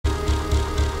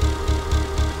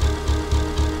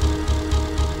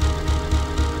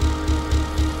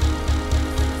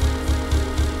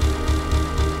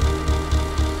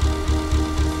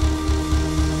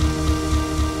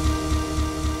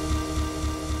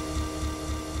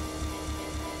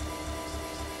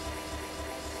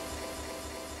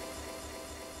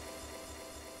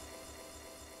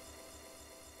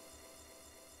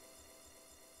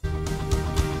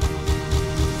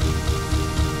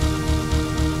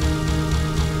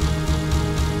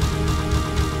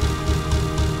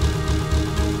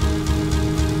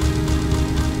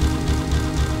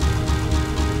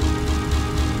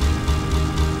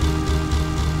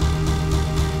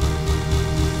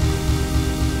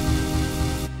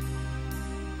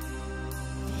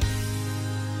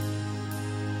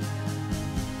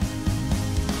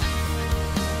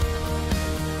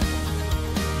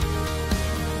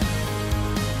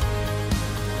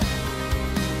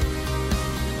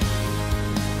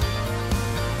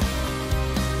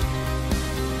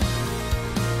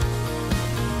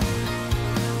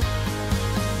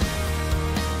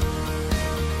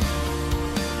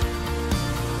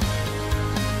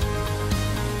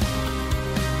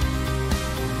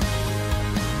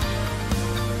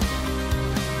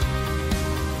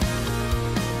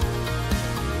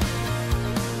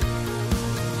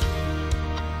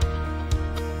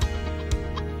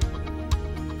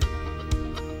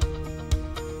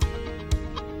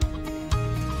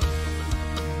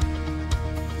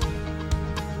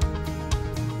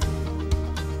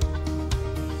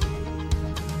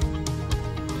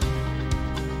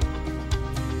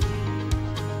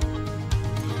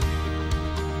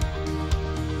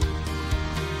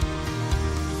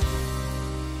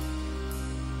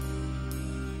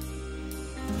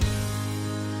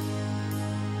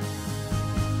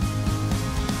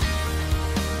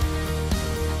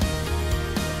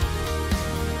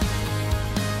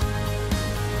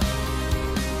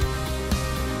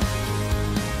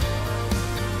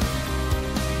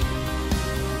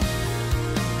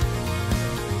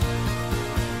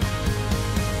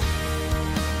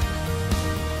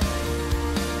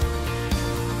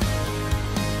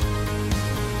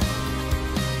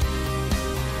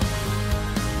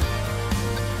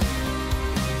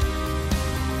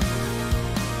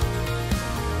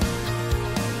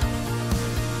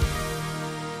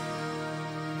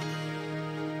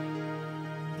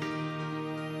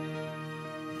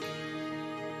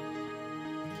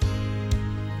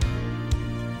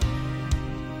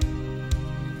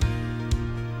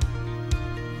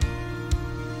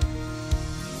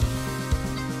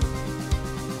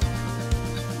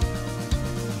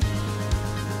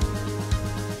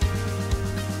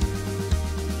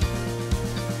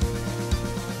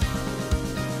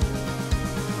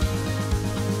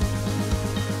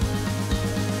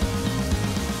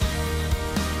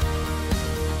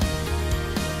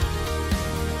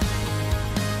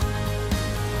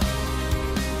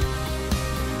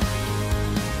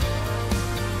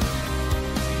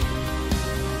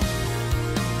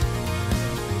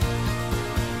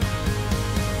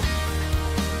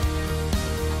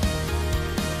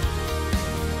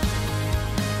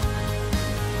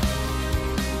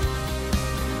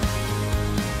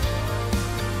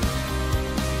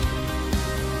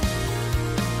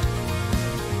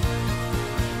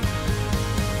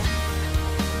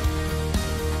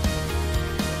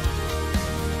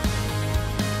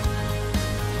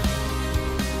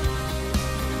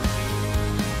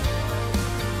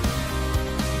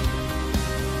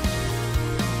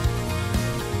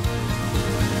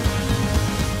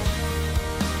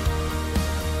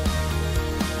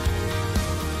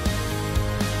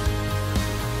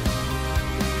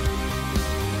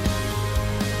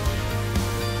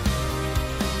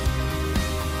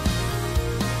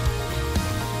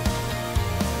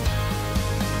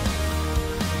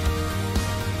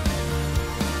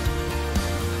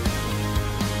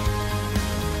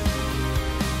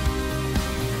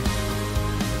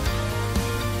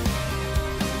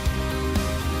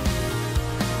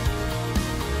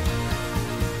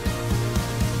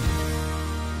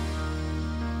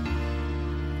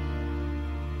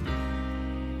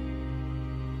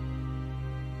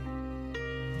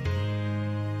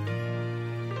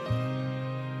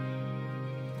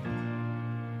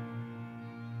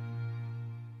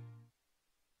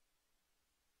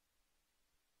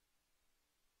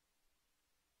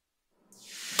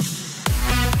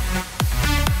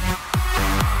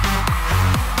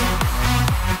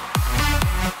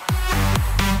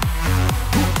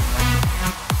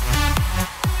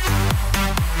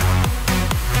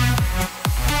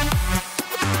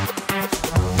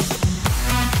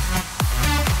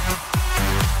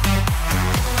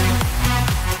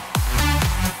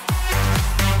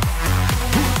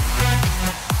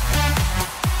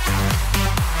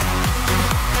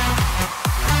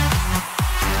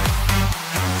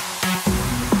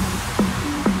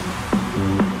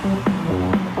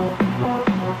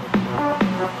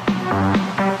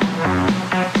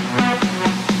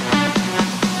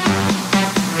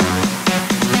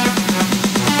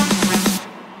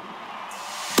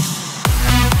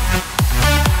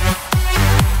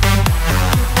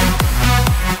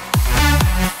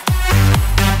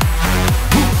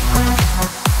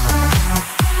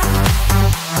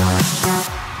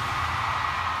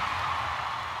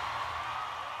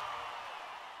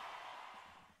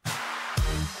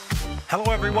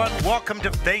everyone. Welcome to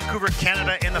Vancouver,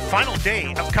 Canada, in the final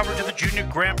day of coverage of the Junior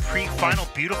Grand Prix final.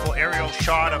 Beautiful aerial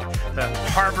shot of the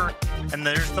harbor, and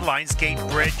there's the Lions Gate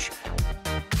Bridge.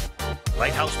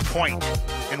 Lighthouse Point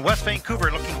in West Vancouver,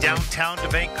 looking downtown to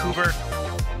Vancouver.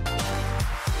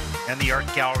 And the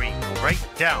art gallery right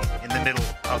down in the middle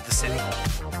of the city.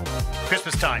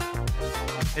 Christmas time.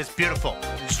 It's beautiful.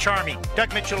 It's charming.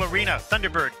 Doug Mitchell Arena,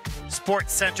 Thunderbird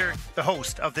Sports Center, the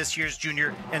host of this year's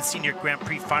Junior and Senior Grand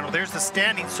Prix final. There's the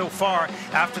standing so far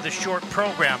after the short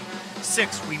program.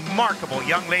 6 remarkable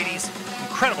young ladies,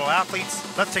 incredible athletes.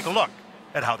 Let's take a look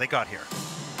at how they got here.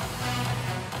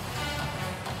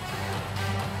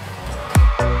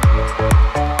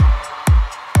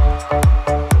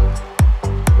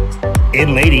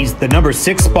 In ladies, the number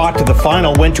 6 spot to the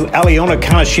final went to Alyona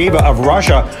Kanasheva of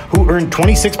Russia, who earned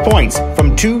 26 points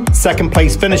from 2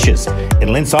 second-place finishes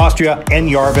in Linz, Austria, and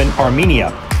Yerevan,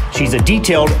 Armenia. She's a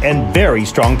detailed and very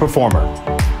strong performer.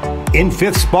 In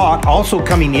 5th spot, also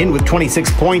coming in with 26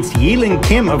 points, Yerevan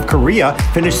Kim of Korea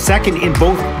finished 2nd in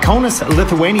both Kaunas,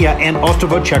 Lithuania, and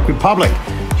Ostrava, Czech Republic.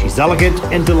 She's elegant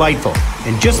and delightful,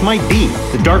 and just might be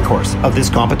the dark horse of this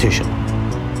competition.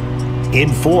 In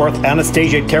 4th,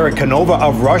 Anastasia Tarakanova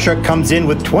of Russia comes in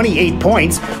with 28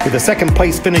 points with a 2nd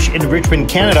place finish in Richmond,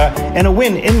 Canada, and a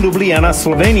win in Ljubljana,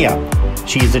 Slovenia.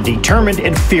 She is a determined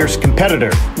and fierce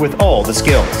competitor with all the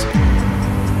skills.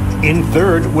 In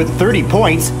 3rd, with 30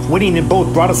 points, winning in both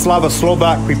Bratislava,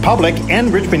 Slovak Republic,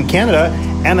 and Richmond, Canada,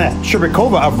 Anna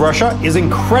Shcherbakova of Russia is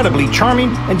incredibly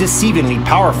charming and deceivingly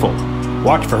powerful.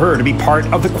 Watch for her to be part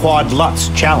of the Quad Lutz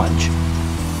Challenge.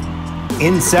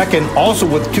 In 2nd, also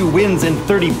with 2 wins and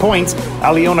 30 points,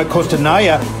 Alyona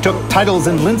Kostanaya took titles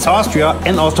in Linz, Austria,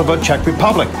 and Ostrava, Czech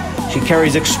Republic. She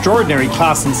carries extraordinary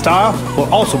class and style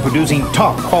while also producing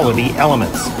top quality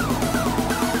elements.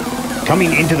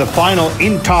 Coming into the final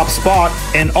in top spot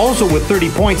and also with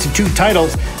 30 points and 2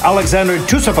 titles, Alexandra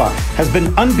Tusova has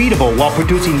been unbeatable while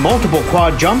producing multiple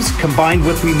quad jumps combined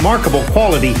with remarkable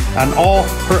quality on all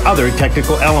her other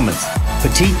technical elements.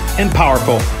 Petite and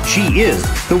powerful, she is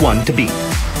the one to beat.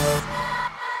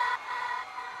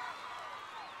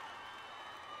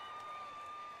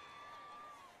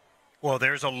 Well,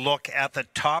 there's a look at the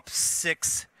top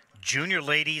 6 junior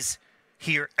ladies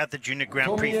here at the Junior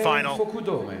Grand Prix final.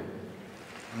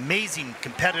 Amazing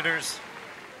competitors,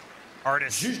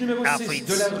 artists,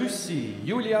 athletes.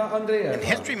 And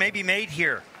history may be made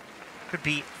here. Could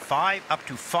be up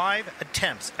to 5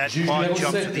 attempts at quad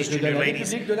jumps for these junior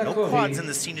ladies. No quads in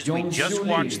the seniors. We just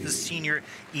watched the senior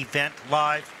event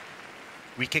live.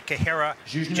 Rika Kahera,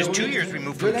 just 2 years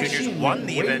removed from juniors, won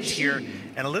the event here.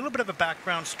 And a little bit of a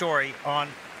background story on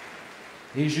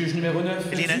Elena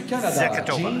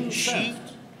Zakatova. She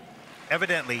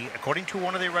evidently, according to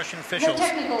one of the Russian officials,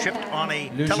 tripped on a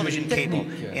television cable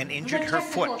and injured her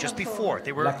foot just before.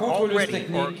 They were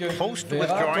already or close to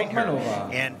withdrawing her,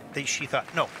 and she thought,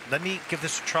 no, let me give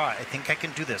this a try. I think I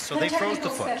can do this. So they froze the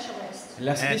foot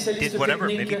and did whatever,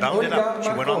 maybe bound it up. She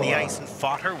went on the ice and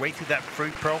fought her way through that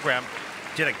free program.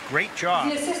 Did a great job.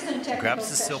 Grabs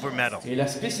the silver medal.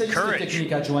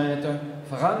 Courage.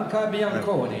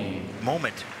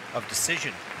 Moment of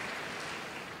decision.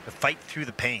 To fight through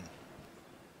the pain.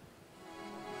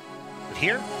 But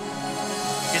here,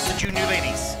 it's the junior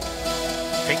ladies.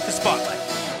 Take the spotlight.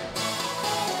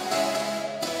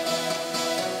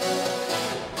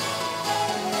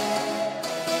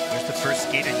 Here's the first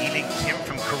skater, Yerevan Kim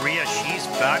from Korea. She's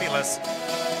fabulous.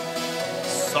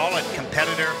 Solid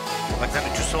competitor.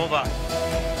 Alexandra Tusova.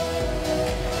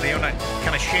 Alyona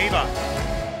Kanasheva.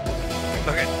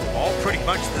 Look at all pretty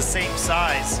much the same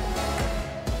size.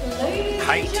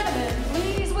 Height.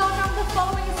 Please welcome the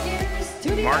following skaters to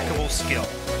the remarkable skill.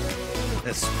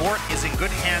 The sport is in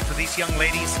good hands with these young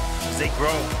ladies as they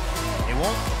grow.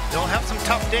 They'll have some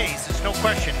tough days, there's no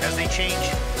question, as they change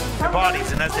their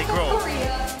bodies and as they grow.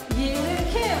 Yerevan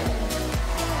Kim.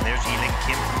 There's Yerevan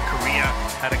Kim from Korea.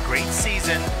 Had a great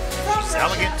season. She's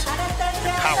elegant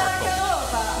and powerful.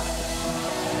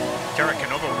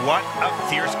 Tarakanova, what a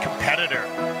fierce competitor.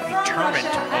 Determined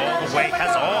all the way,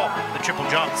 has all the triple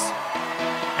jumps.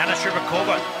 Anna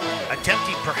Shcherbakova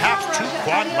attempting perhaps 2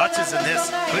 quad lutzes in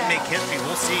this. Could make history,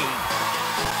 we'll see.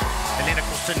 Elena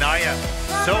Kostanaya,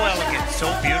 so elegant, so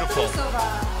beautiful.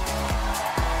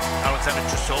 Alexandra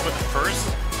Tusova, the first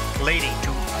lady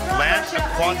to land a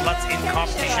quad lutz in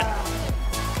competition.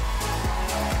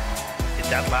 Did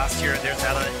that last year. There's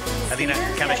Alyona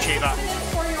Kanasheva.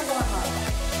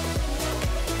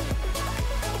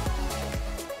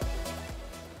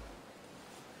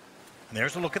 And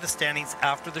there's a look at the standings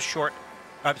after the short,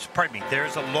 pardon me,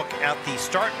 there's a look at the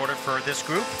start order for this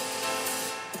group.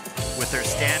 with their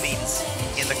standings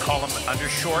in the column under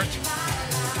short.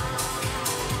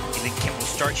 Ethan Kim will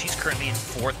start. She's currently in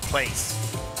 4th place.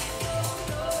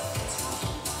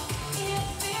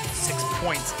 6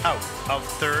 points out of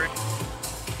 3rd.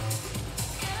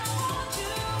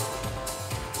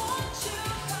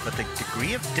 But the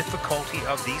degree of difficulty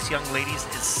of these young ladies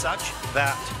is such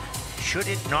that should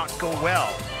it not go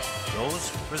well,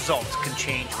 those results can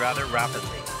change rather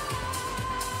rapidly.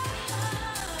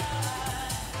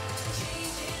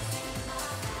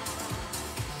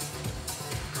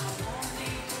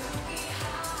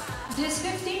 This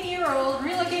 15-year-old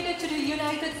relocated to the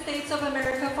United States of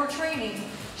America for training.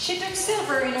 She took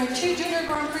silver in her 2 Junior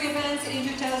Grand Prix events in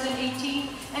 2018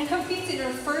 and competes in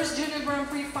her first Junior Grand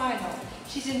Prix final.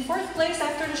 She's in 4th place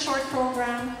after the short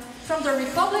program. From the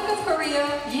Republic of Korea,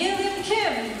 Yerevan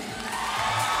Kim.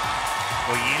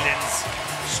 Well, Yelen's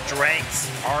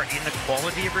strengths are in the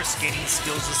quality of her skating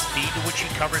skills, the speed to which she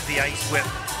covers the ice with,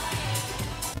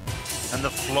 and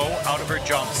the flow out of her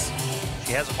jumps.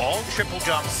 She has all triple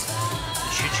jumps.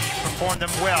 Should she perform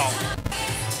them well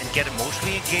and get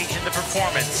emotionally engaged in the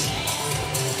performance,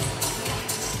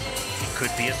 it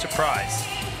could be a surprise.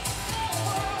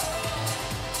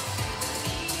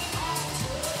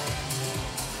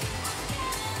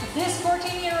 This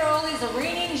 14-year-old is a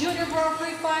reigning Junior Grand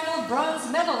Prix final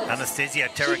bronze medalist. Anastasia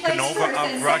Tarakanova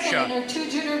of Russia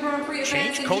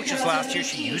changed coaches last year.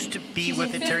 She used to be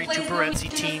with the Terry Tuperedzi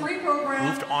team,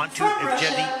 moved on to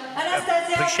Evgeny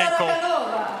Plishenko.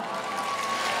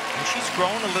 And she's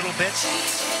grown a little bit,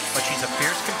 but she's a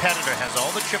fierce competitor, has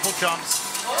all the triple jumps,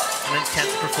 and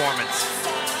intense performance.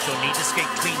 She'll need to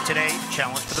skate clean today,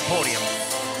 challenge for the podium.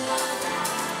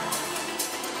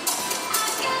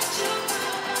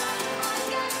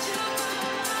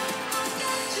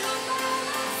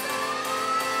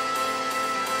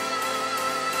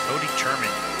 So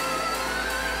determined.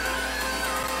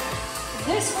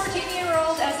 This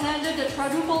 14-year-old has landed the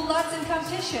quadruple Lutz in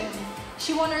competition.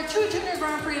 She won her 2 Junior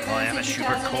Grand Prix events in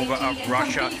 2018 of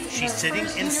Russia. She's sitting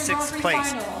in 6th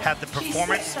place. Had the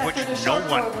performance which no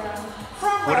one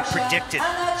would have predicted.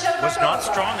 Was not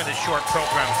strong in the short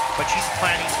program, but she's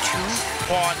planning 2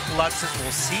 quad Lutzes.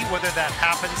 We'll see whether that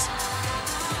happens.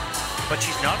 But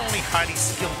she's not only highly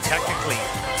skilled technically,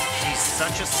 she's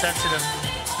such a sensitive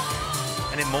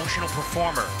and emotional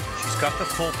performer. She's got the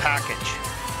full package.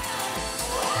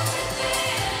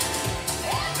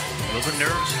 Will the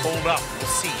nerves hold up? We'll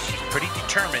see. She's pretty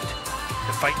determined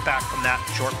to fight back from that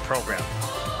short program.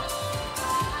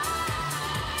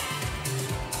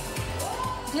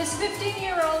 This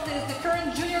 15-year-old is the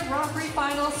current Junior Grand Prix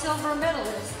final silver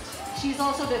medalist. She's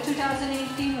also the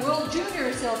 2018 World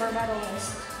Junior silver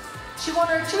medalist. She won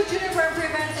her 2 Junior Grand Prix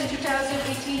events in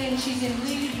 2018, and she's in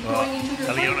lead going into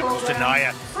the Alyona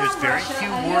program. There's very Russia, few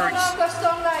Alyona words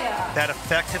Kostonaya. that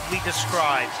effectively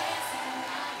describe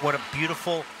what a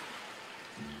beautiful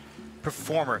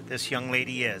performer this young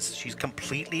lady is. She's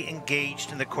completely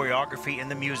engaged in the choreography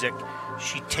and the music.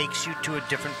 She takes you to a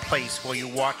different place while you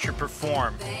watch her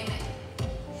perform.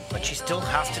 But she still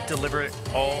has to deliver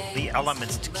all the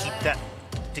elements to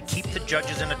keep the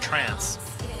judges in a trance.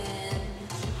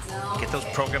 Get those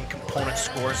program component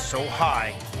scores so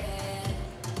high.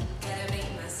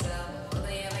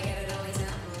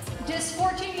 This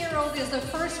 14-year-old is the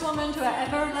first woman to have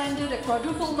ever landed a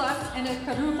quadruple Lutz and a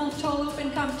quadruple toe loop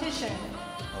in competition.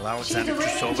 Alexandra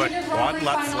Trusova quad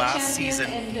Lutz last season,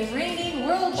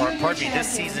 or pardon me, this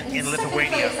season in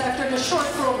Lithuania. After the short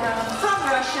program from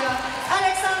Russia,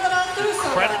 Alexandra Trusova.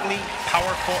 Incredibly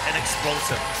powerful and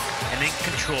explosive and in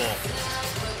control.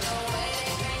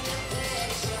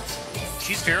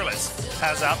 She's fearless,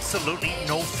 has absolutely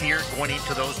no fear going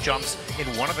into those jumps. In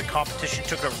one of the competition,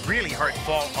 took a really hard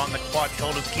fall on the quad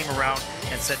toe loop, came around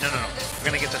and said, no, we're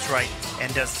gonna get this right,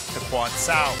 and does the quad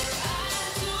sow.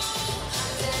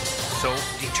 So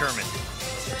determined.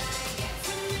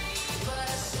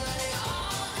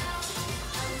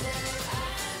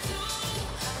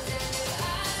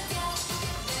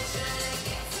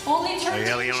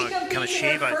 Alyona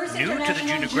Kanasheva, new to the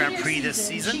Junior Grand Prix this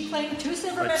season,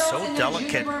 but so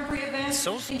delicate,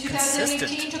 so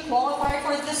consistent.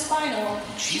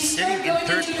 She's sitting in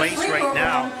 3rd place right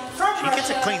now. She gets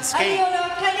a clean skate.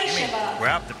 I mean,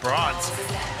 grab the bronze.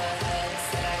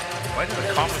 Quite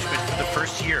an accomplishment for the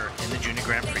first year in the Junior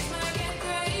Grand Prix.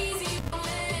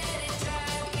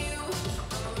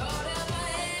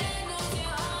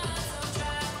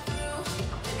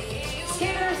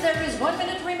 Skaters, there is 1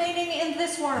 minute remaining in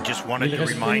this warm-up. Just wanted to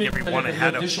remind everyone I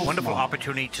had a wonderful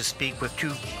opportunity to speak with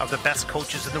 2 of the best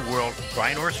coaches in the world,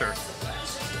 Brian Orser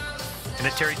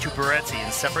and Terry Tuperedzi,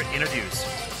 in separate interviews.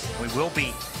 We will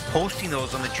be posting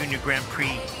those on the Junior Grand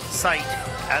Prix site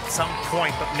at some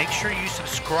point, but make sure you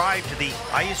subscribe to the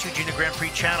ISU Junior Grand Prix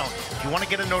channel if you want to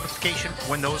get a notification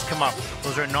when those come up.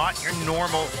 Those are not your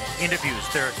normal interviews.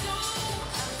 They're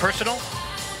personal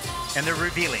and they're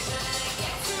revealing.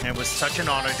 And it was such an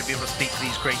honor to be able to speak to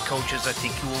these great coaches. I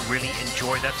think you will really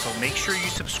enjoy that. So make sure you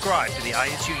subscribe to the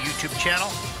ISU YouTube channel,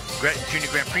 Junior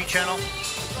Grand Prix channel.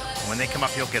 When they come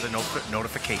up, you'll get a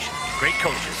notification. Great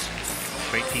coaches,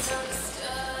 great people.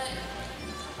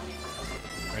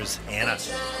 There's Anna,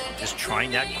 just trying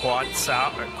that quad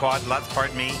lutz,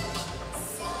 pardon me.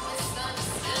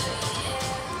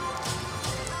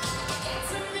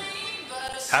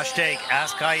 Hashtag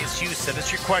Ask ISU, send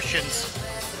us your questions.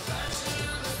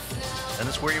 Send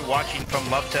us where you're watching from.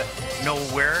 Love to know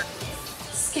where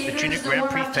the Junior Grand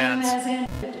Prix fans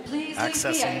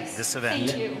accessing this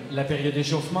event. La période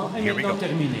d'échauffement est maintenant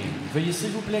terminée. Veuillez s'il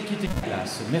vous plaît quitter la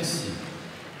place. Merci.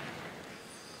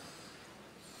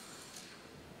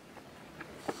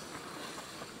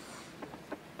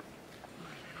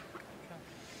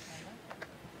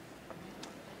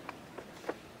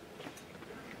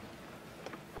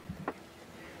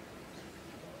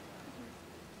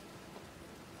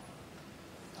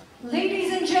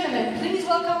 Ladies and gentlemen, please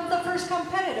welcome the first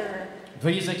competitor.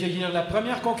 Veuillez accueillir la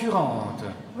première concurrente.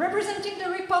 Representing the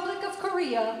Republic of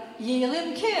Korea,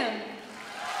 Yerevan Kim.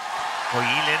 Well,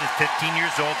 Yerevan is 15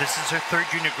 years old. This is her third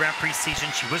Junior Grand Prix season.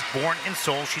 She was born in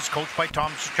Seoul. She's coached by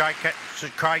Tom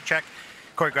Strychek,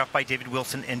 choreographed by David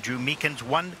Wilson and Drew Meekins.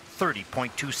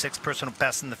 1:30.26 personal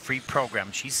best in the free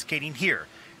program. She's skating here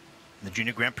in the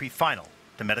Junior Grand Prix final,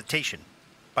 The Meditation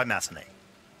by Massenet.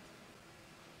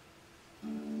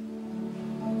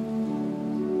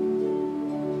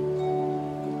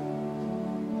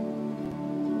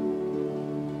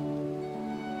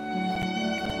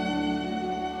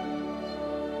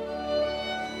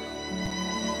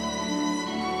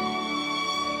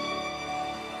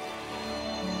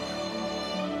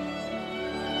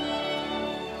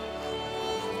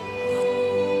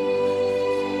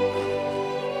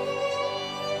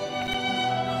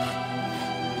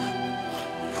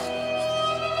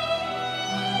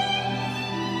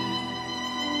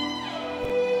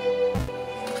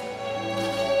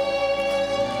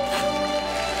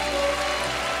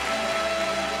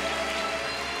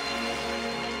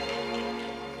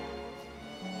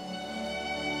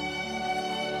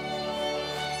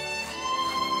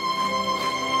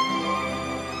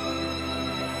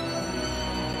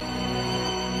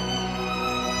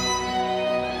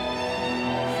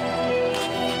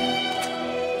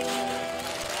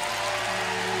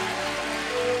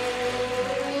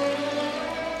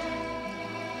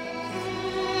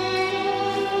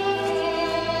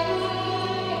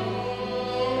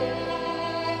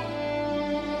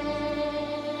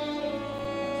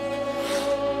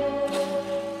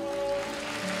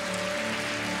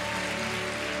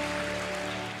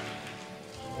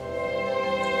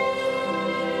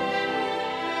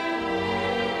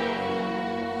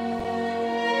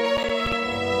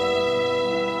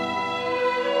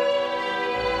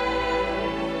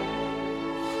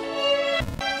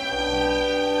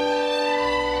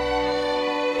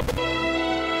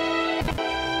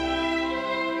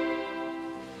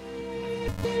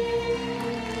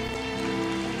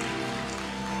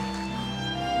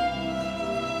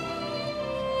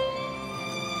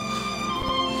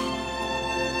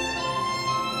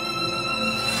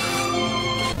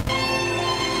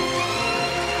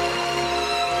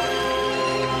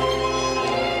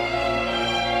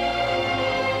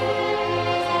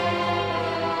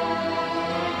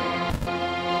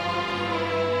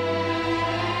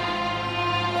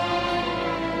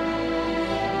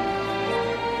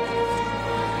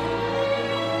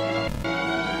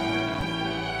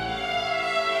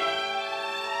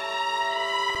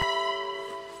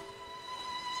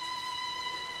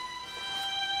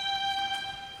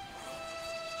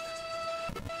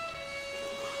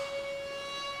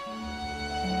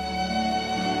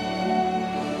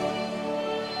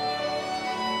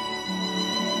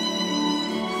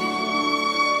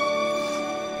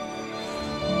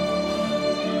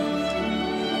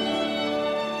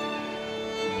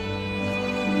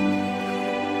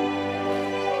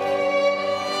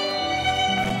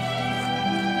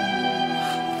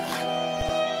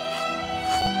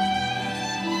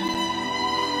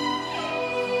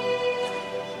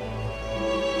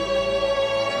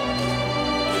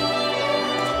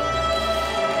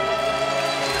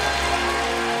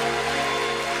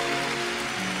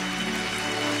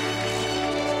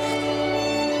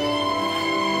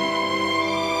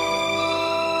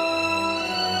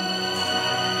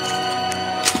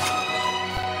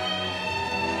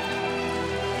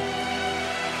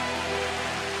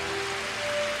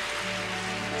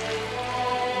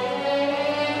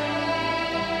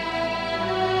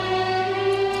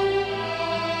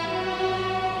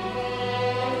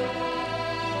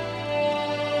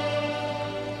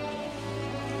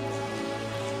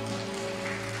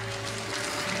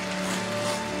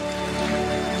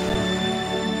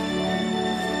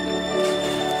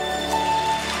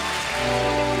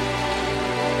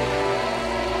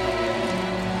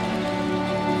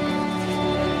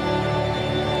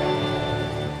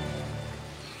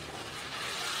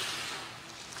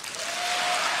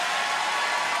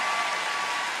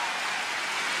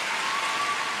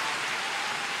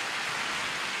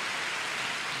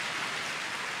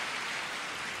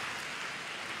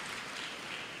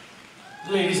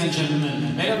 Ladies and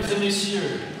gentlemen, mesdames et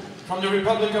messieurs, from the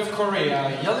Republic of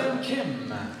Korea, Yerevan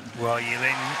Kim. Well,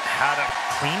 Yerevan had a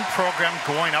clean program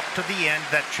going up to the end.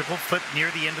 That triple flip near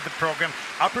the end of the program.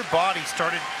 Upper body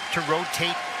started to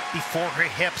rotate before her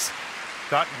hips.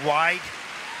 Got wide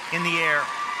in the air.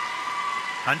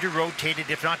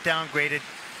 Under-rotated, if not downgraded.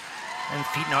 And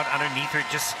feet not underneath her.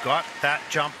 Just got that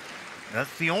jump.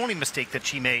 That's the only mistake that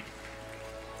she made.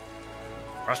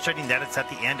 Frustrating that it's at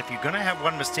the end. If you're going to have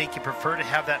one mistake, you prefer to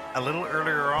have that a little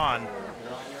earlier on.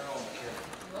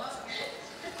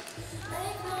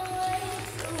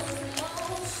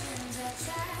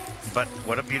 But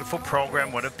what a beautiful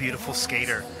program, what a beautiful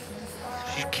skater.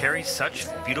 She carries such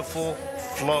beautiful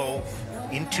flow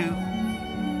into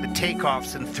the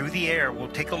takeoffs and through the air. We'll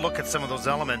take a look at some of those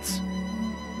elements.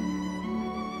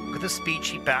 Look at the speed.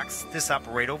 She backs this up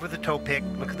right over the toe pick.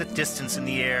 Look at the distance in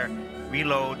the air.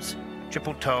 Reloads,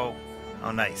 triple toe.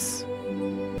 Oh, nice.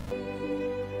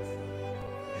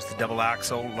 There's the double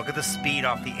axel. Look at the speed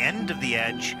off the end of the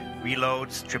edge.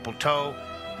 Reloads, triple toe.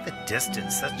 The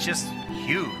distance, that's just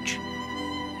huge.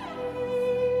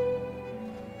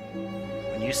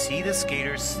 When you see the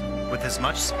skaters with as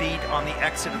much speed on the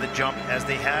exit of the jump as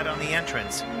they had on the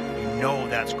entrance, you know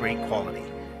that's great quality.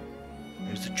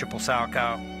 There's the triple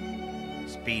Salchow.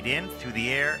 Speed in, through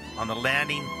the air, on the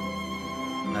landing.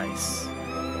 Nice.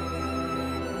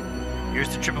 Here's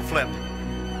the triple flip.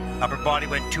 Upper body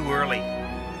went too early.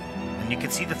 And you can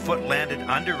see the foot landed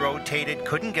under-rotated,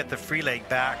 couldn't get the free leg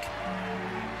back.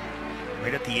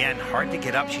 Right at the end, hard to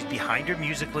get up. She's behind her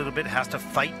music a little bit, has to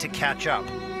fight to catch up.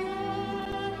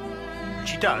 And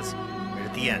she does, right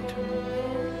at the end.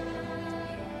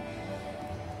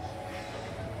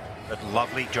 But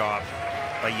lovely job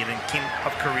by Yerevan Kim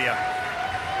of Korea.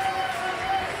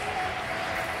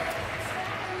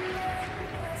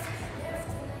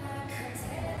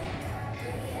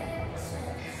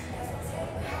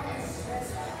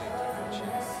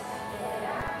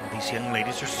 These young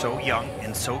ladies are so young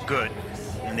and so good.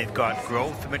 And they've got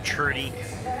growth and maturity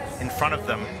in front of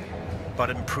them, but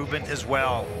improvement as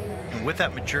well. And with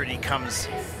that maturity comes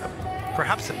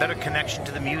perhaps a better connection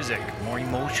to the music, more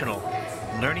emotional.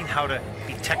 Learning how to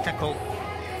be technical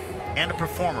and a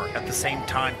performer at the same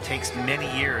time takes many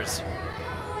years.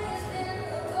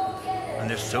 And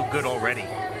they're so good already.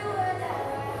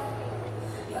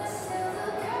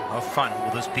 How fun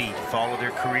will this be to follow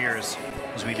their careers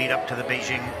as we lead up to the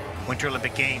Beijing Winter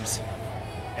Olympic Games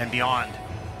and beyond?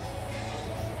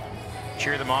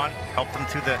 Cheer them on, help them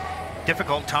through the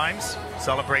difficult times,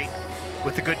 celebrate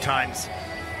with the good times.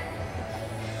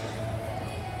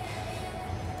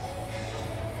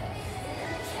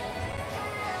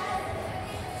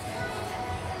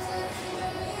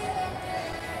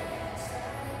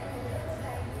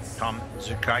 Tom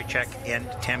Zukajczak and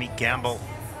Tammy Gamble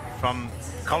from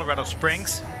Colorado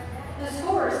Springs, The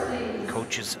scores, please.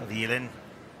 coaches of Yerevan.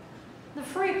 The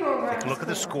free program. Take a look at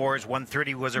the scores.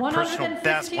 130 was her personal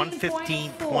best.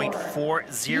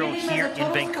 115.40 here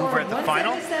in Vancouver at the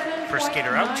final. First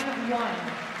skater out.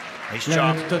 Nice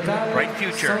job. Bright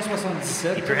future.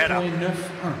 Keep your head up.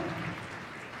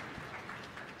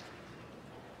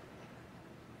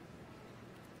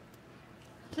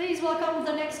 Please welcome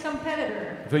the next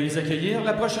competitor. Veuillez accueillir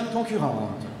la prochaine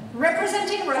concurrente.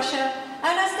 Representing Russia,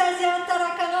 Anastasia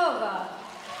Tarakanova.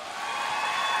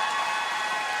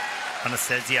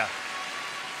 Anastasia,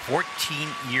 14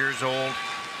 years old,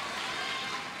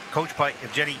 coached by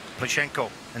Evgeny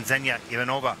Plishenko and Zhenya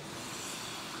Ivanova.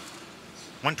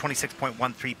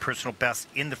 126.13 personal best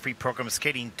in the free program of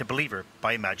skating to Believer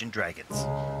by Imagine Dragons.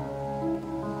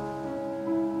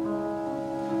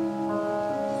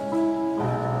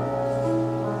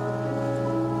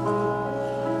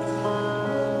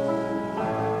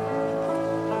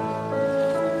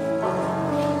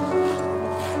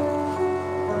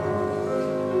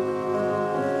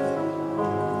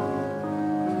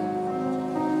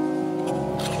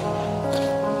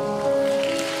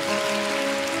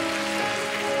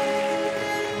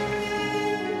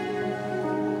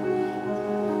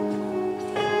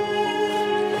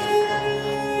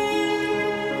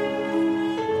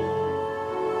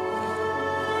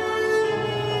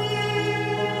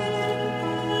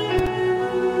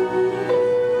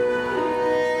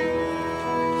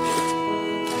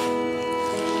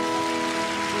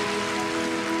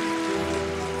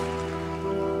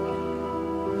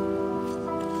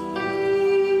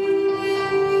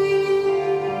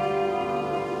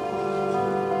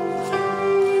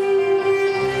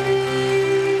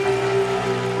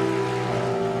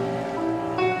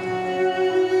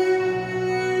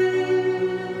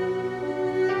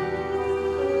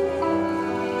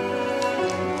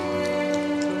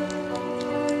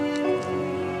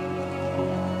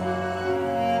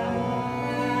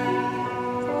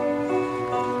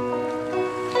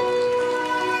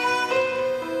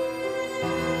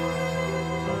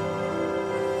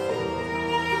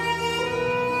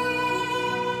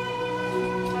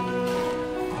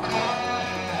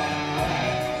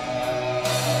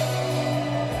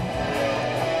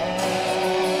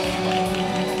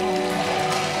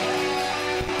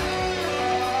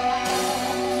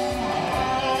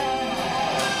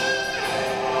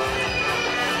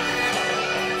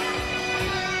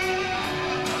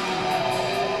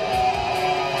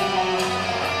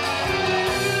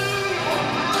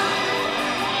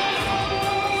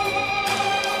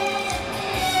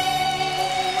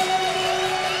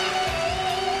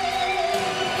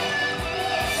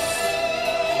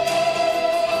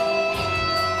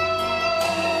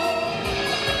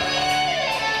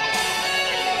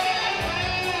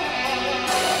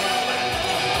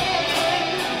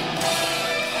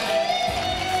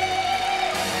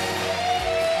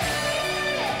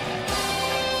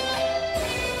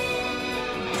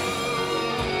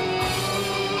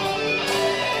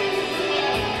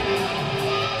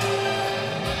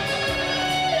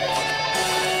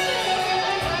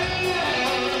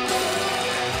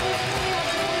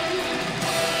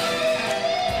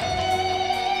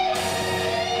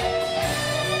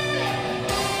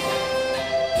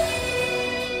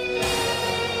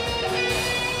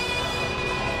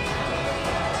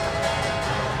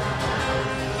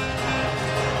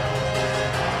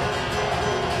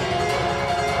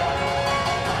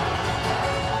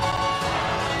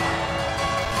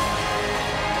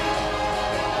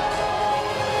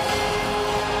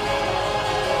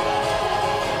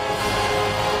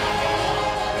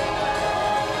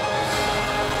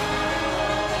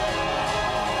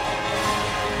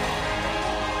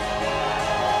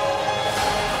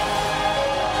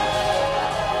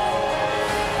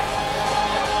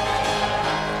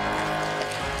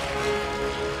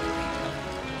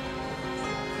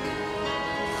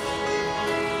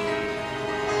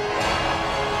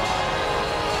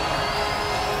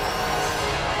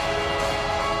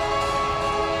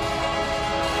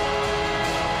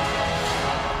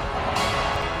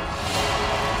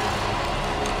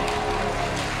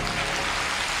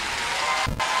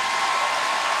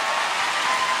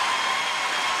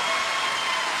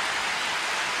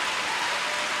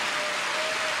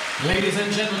 Ladies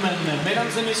and gentlemen,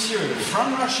 mesdames et messieurs,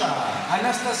 from Russia,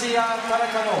 Anastasia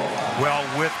Tarakanova.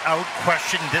 Well, without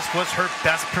question, this was her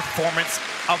best performance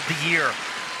of the year.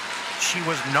 She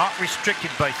was not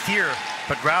restricted by fear,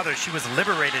 but rather she was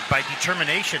liberated by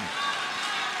determination.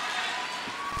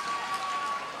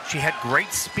 She had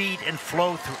great speed and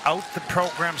flow throughout the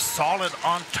program, solid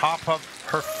on top of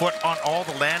her foot on all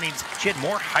the landings. She had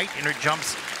more height in her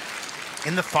jumps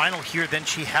in the final here than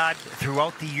she had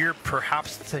throughout the year.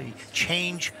 Perhaps the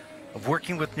change of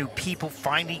working with new people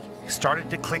finally started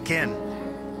to click in.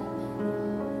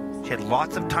 She had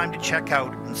lots of time to check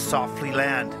out and softly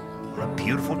land. What a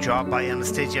beautiful job by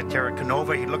Anastasia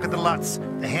Tarakanova. You look at the Lutz,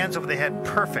 the hands over the head,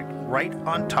 perfect, right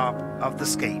on top of the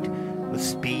skate with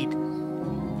speed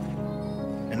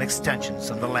and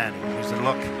extensions on the landing. Here's a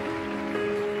look.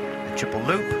 A triple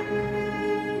loop.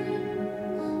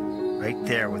 Right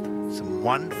there with some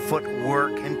 1 foot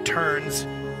work and turns,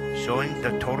 showing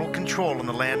the total control on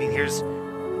the landing. Here's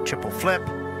triple flip,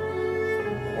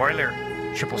 Euler,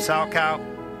 triple sow cow.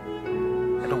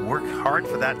 Had to work hard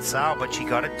for that sow, but she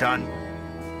got it done.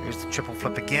 Here's the triple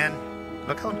flip again.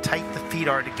 Look how tight the feet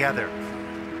are together.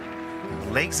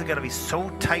 The legs have got to be so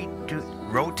tight to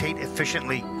rotate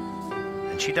efficiently,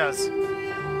 and she does.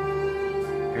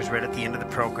 Here's right at the end of the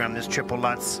program, this triple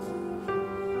Lutz.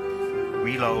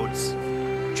 Reloads,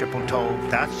 triple toe.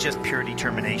 That's just pure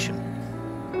determination.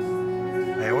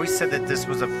 I always said that this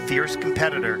was a fierce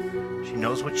competitor. She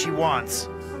knows what she wants.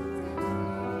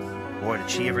 Boy, did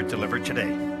she ever deliver today.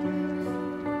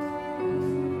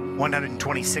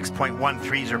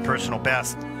 126.13 is her personal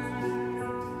best.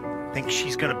 Think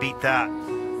she's gonna beat that.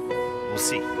 We'll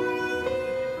see.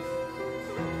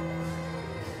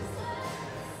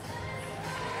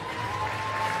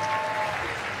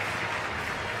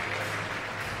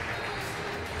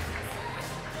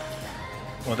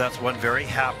 Well, that's one very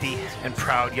happy and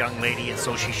proud young lady, and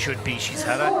so she should be. She's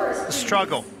had a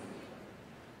struggle,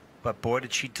 but boy,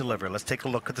 did she deliver. Let's take a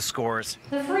look at the scores.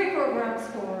 The free program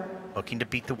score. Looking to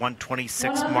beat the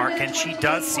 126 mark, and she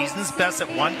does. Season's best at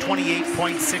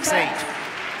 128.68.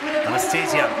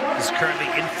 Anastasia is currently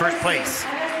in first place.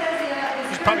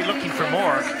 She's probably looking for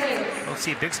more. I don't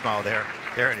see a big smile there.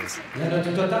 There it is.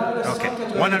 Okay,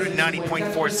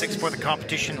 190.46 for the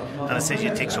competition.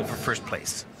 Anastasia takes over first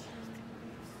place.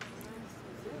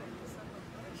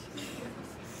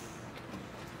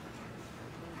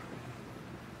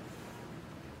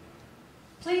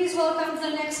 Please welcome the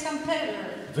next competitor.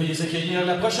 Veuillez accueillir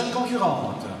la prochaine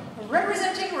concurrente.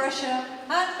 Representing Russia,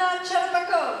 Anna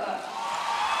Chermakova.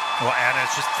 Well, Anna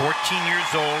is just 14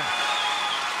 years old.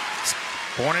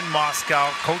 Born in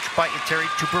Moscow, coached by Iteri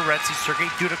Tuberetsi, Sergei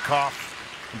Dudikov,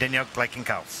 and Daniel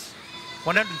Gleichenkaus.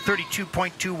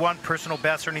 132.21 personal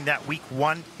best, earning that week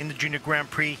 1 in the Junior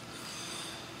Grand Prix.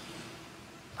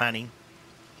 Planning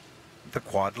the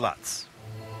quad Lutz.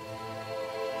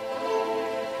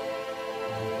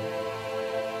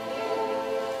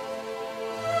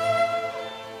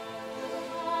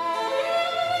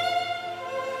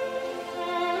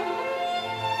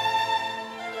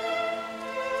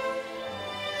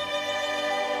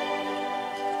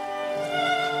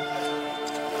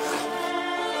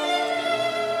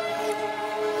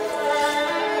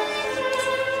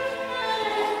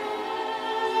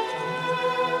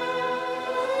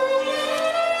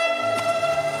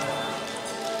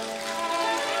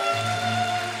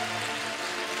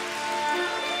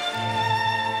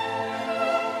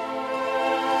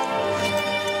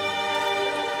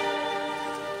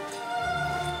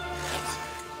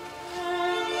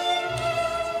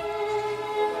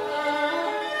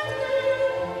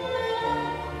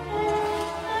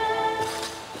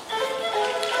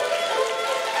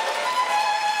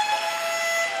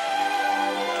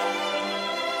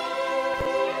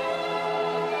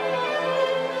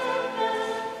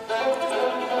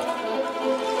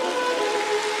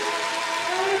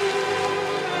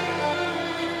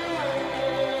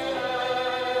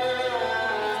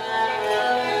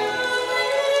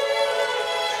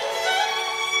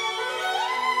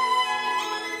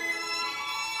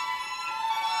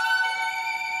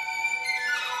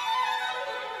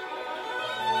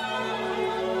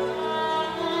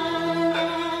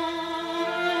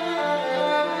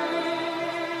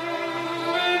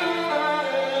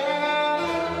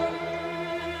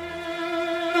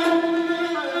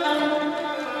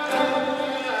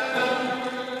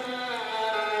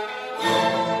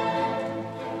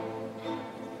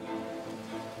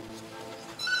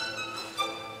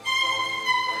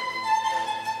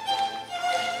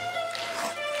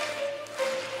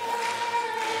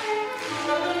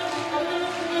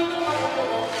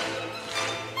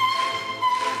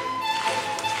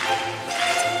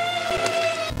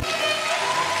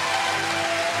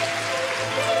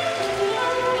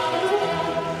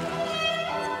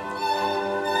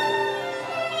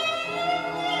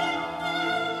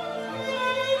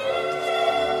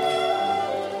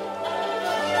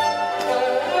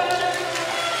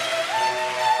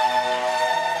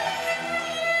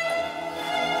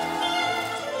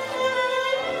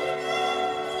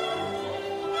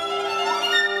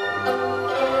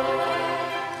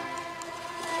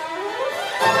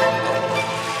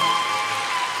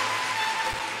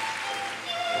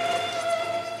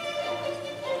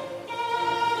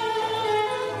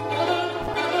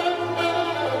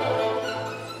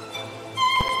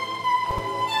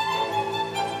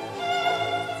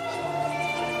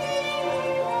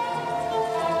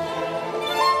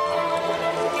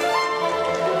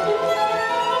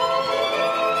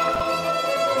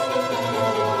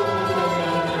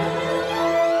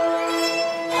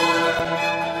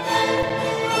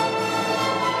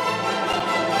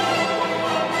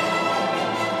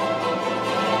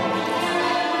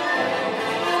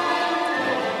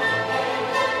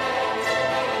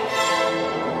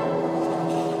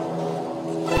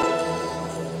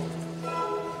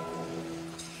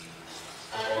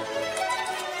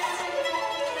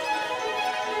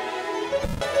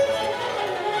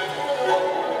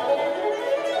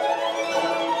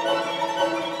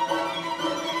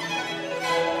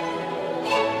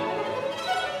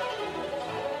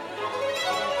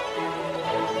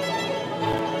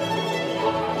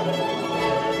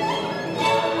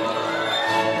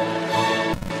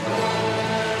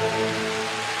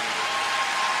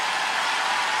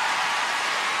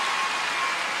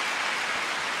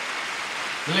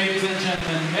 Ladies and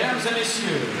gentlemen, mesdames et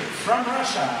messieurs, from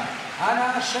Russia,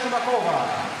 Anna Sherbakova.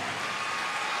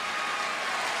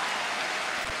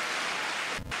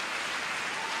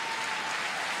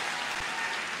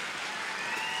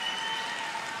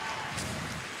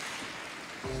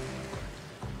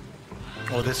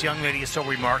 Oh, this young lady is so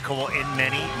remarkable in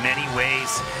many, many ways.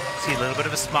 See a little bit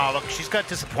of a smile. Look, she's got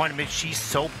disappointment. She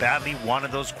so badly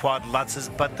wanted those quad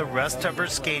lutzes, but the rest of her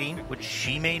skating, which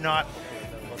she may not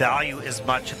value as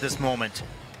much at this moment,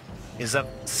 is of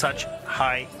such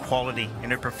high quality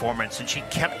in her performance. And she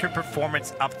kept her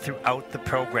performance up throughout the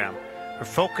program. Her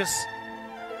focus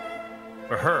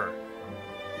for her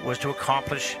was to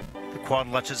accomplish the quad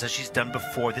lutzes as she's done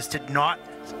before. This did not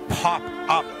pop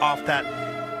up off that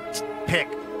pick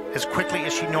as quickly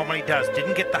as she normally does.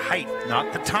 Didn't get the height,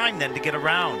 not the time then to get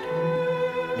around.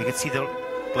 You can see the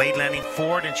blade landing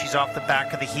forward and she's off the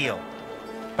back of the heel.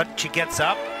 But she gets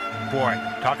up, boy,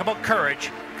 talk about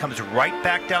courage, comes right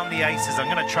back down the ice, says, I'm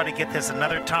gonna try to get this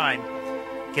another time.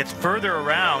 Gets further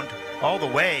around all the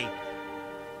way,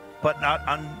 but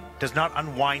does not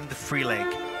unwind the free leg.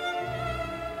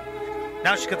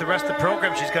 Now she's got the rest of the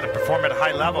program she's got to perform at a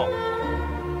high level.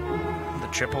 The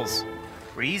triples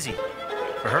were easy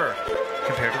for her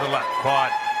compared to the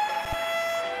quad.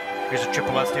 Here's a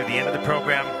triple Lutz near the end of the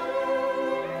program.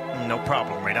 No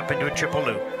problem, right up into a triple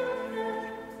loop.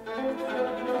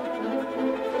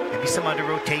 Maybe some under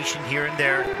rotation here and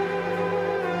there.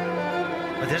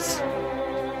 But this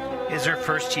is her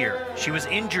first year. She was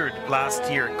injured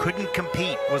last year, couldn't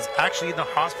compete, was actually in the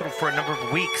hospital for a number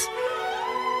of weeks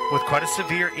with quite a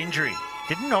severe injury.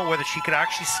 Didn't know whether she could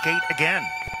actually skate again.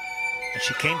 And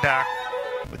she came back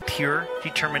with pure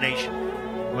determination.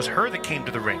 It was her that came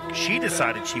to the rink. She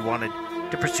decided she wanted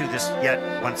to pursue this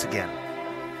yet once again.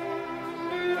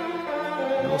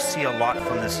 We'll see a lot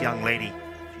from this young lady.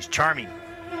 She's charming,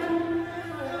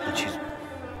 and she's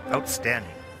outstanding.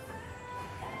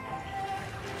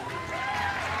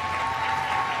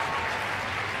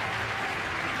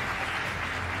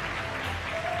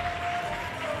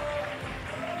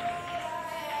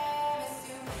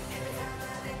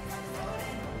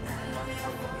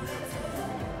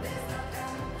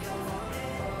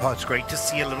 Oh, it's great to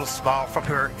see a little smile from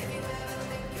her.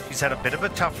 She's had a bit of a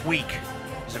tough week.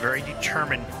 She's a very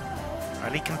determined,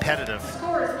 highly competitive,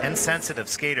 and sensitive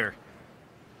skater.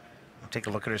 We'll take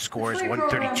a look at her scores.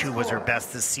 132 was her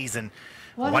best this season.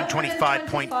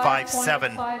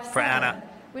 125.57 for Anna.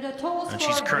 And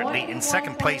she's currently in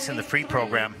second place in the free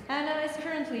program. Anna is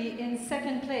currently in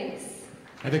second place.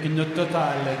 With a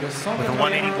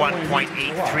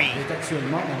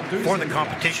 181.83 for the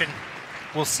competition.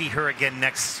 We'll see her again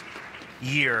next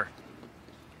year.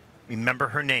 Remember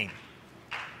her name,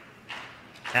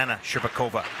 Anna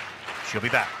Sherbakova. She'll be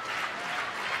back.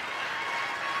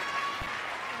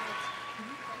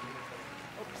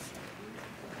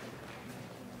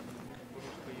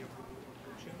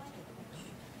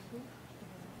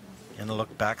 And a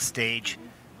look backstage.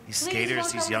 These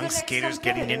skaters, these young skaters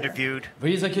getting interviewed.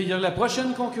 Veuillez accueillir la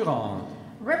prochaine concurrente.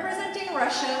 Representing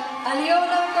Russia,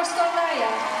 Alyona Kostornaya.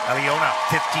 Alyona,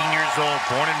 15 years old,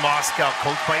 born in Moscow,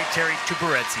 coached by Terry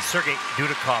Tuberetsi, Sergei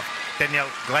Dudikov, Daniel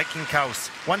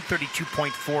Gleikenkaus,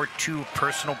 132.42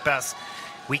 personal best,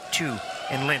 week 2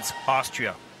 in Linz,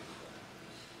 Austria.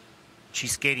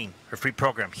 She's skating her free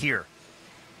program here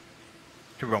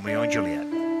to Romeo and Juliet.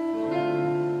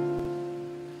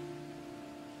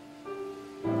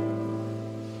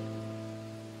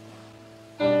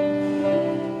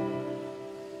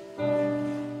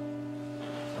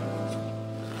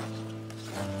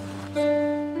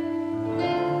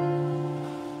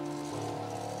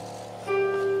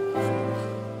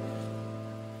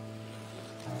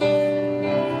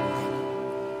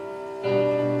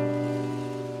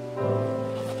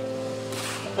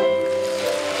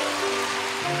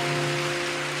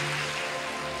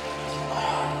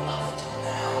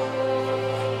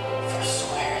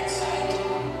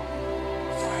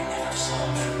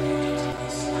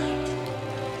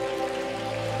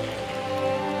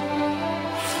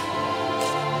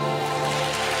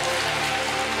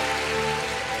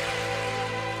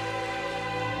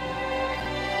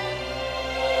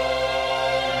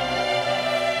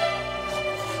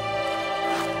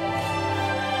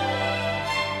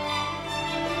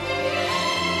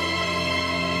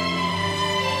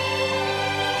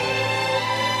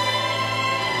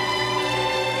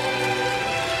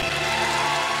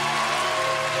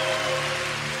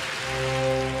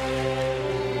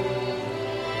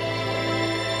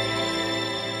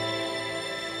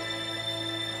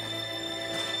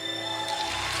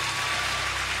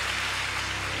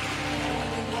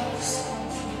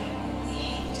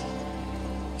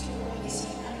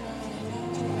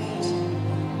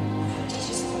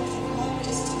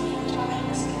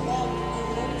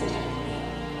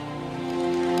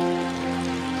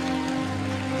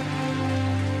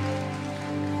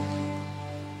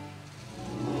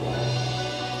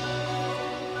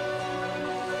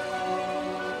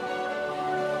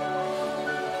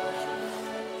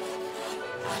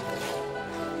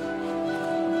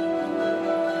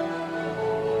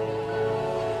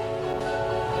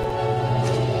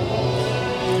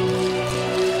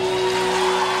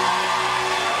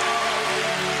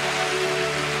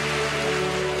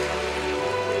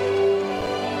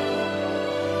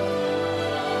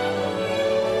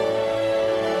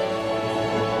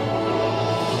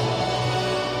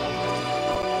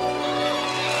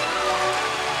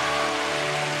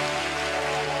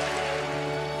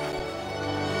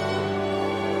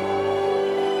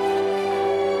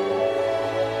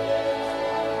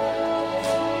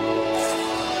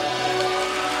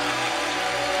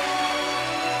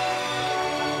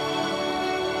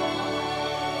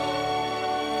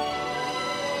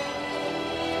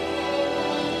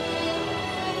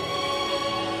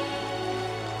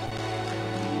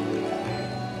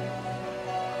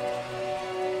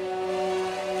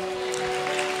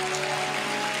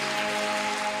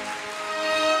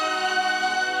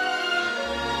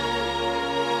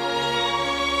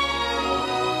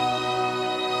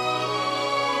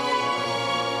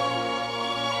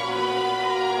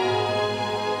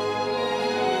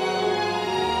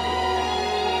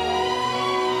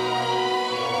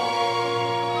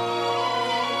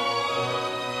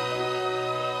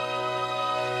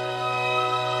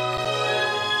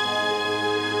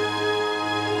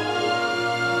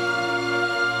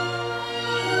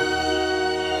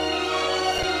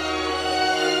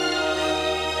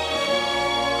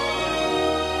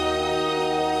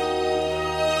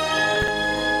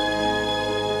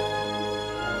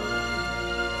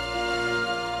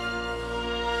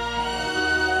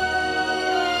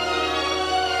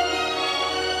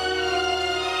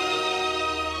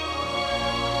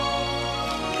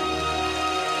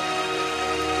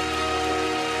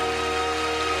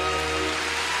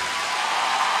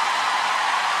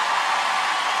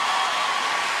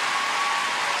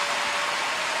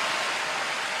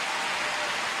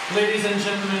 Ladies and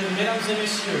gentlemen, mesdames et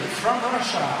messieurs, from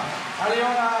Russia,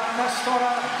 Alyona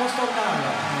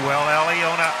Kostornaya. Well,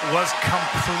 Alyona was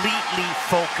completely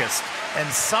focused, and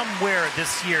somewhere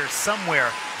this year,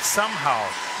 somehow,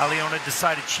 Alyona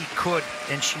decided she could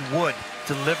and she would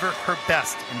deliver her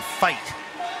best and fight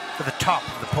for the top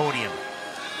of the podium.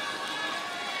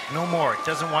 No more.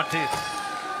 Doesn't want to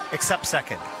accept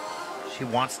second. She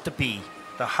wants to be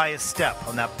the highest step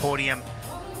on that podium,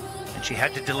 and she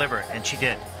had to deliver, and she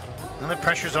did. And the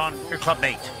pressure's on her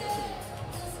clubmate.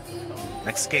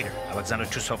 Next skater, Alexandra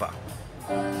Trusova.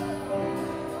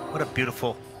 What a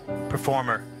beautiful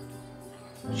performer.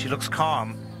 She looks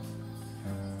calm.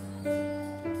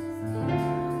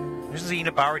 There's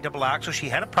Zina Bauer double axel. She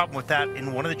had a problem with that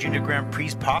in one of the Junior Grand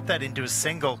Prix. Popped that into a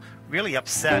single. Really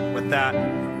upset with that.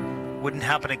 Wouldn't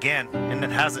happen again, and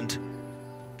it hasn't.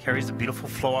 Carries a beautiful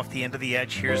flow off the end of the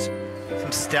edge. Here's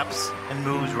some steps and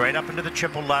moves right up into the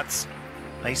triple Lutz.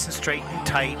 Nice and straight and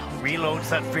tight. Reloads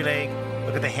that free leg.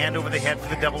 Look at the hand over the head for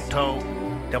the double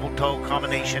toe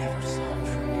combination.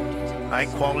 High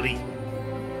quality.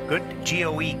 Good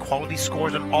GOE quality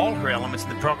scores on all her elements in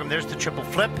the program. There's the triple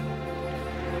flip.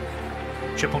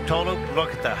 Triple toe loop.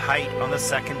 Look at the height on the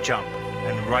second jump.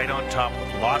 And right on top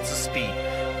with lots of speed.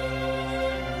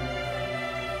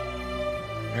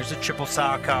 There's a triple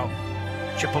Salchow.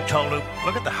 Triple toe loop.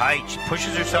 Look at the height. She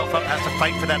pushes herself up, has to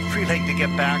fight for that free leg to get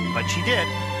back, but she did.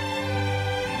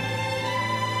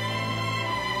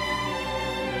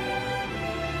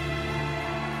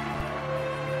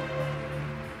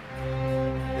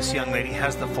 This young lady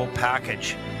has the full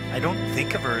package. I don't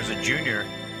think of her as a junior.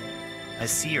 I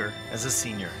see her as a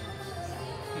senior.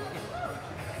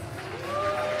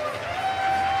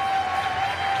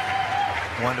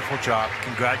 Wonderful job.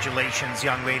 Congratulations,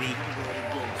 young lady.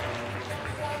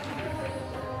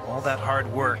 All that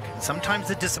hard work, and sometimes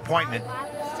the disappointment,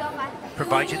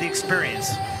 provides you the experience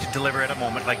to deliver at a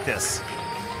moment like this.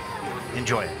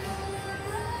 Enjoy it.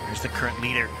 Here's the current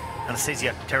leader,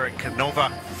 Anastasia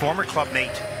Terekanova, former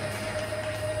clubmate.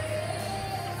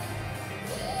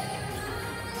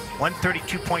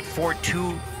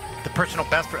 132.42, the personal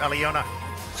best for Alyona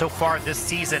so far this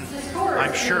season.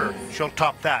 I'm sure she'll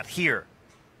top that here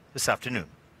this afternoon.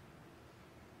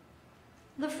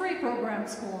 The free program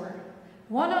score.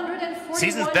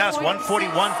 Season's best,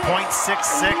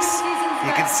 141.66.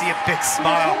 You can see a big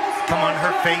smile come on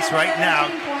her face right now.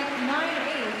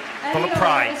 Full of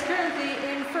pride.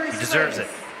 He deserves it.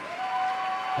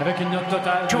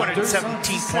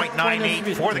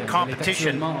 217.98 for the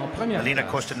competition. Alina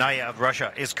Kostornaya of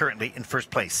Russia is currently in first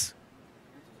place.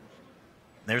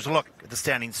 There's a look at the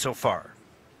standings so far.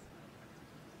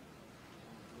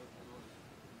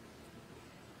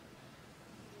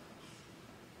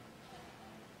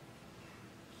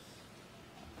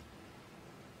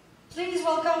 Please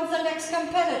welcome the next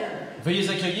competitor. Veuillez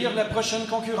accueillir la prochaine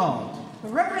concurrente.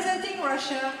 Representing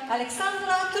Russia,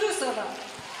 Alexandra Trusova.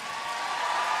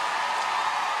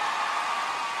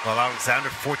 Well, Alexander,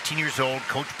 14 years old,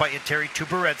 coached by Eteri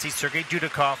Tuberedzi, Sergei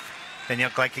Dudikov, and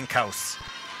Yevgeny Kaus.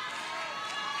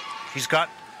 She's got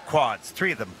quads,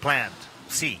 3 of them planned.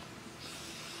 See,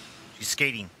 she's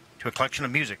skating to a collection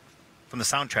of music from the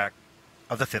soundtrack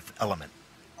of The Fifth Element.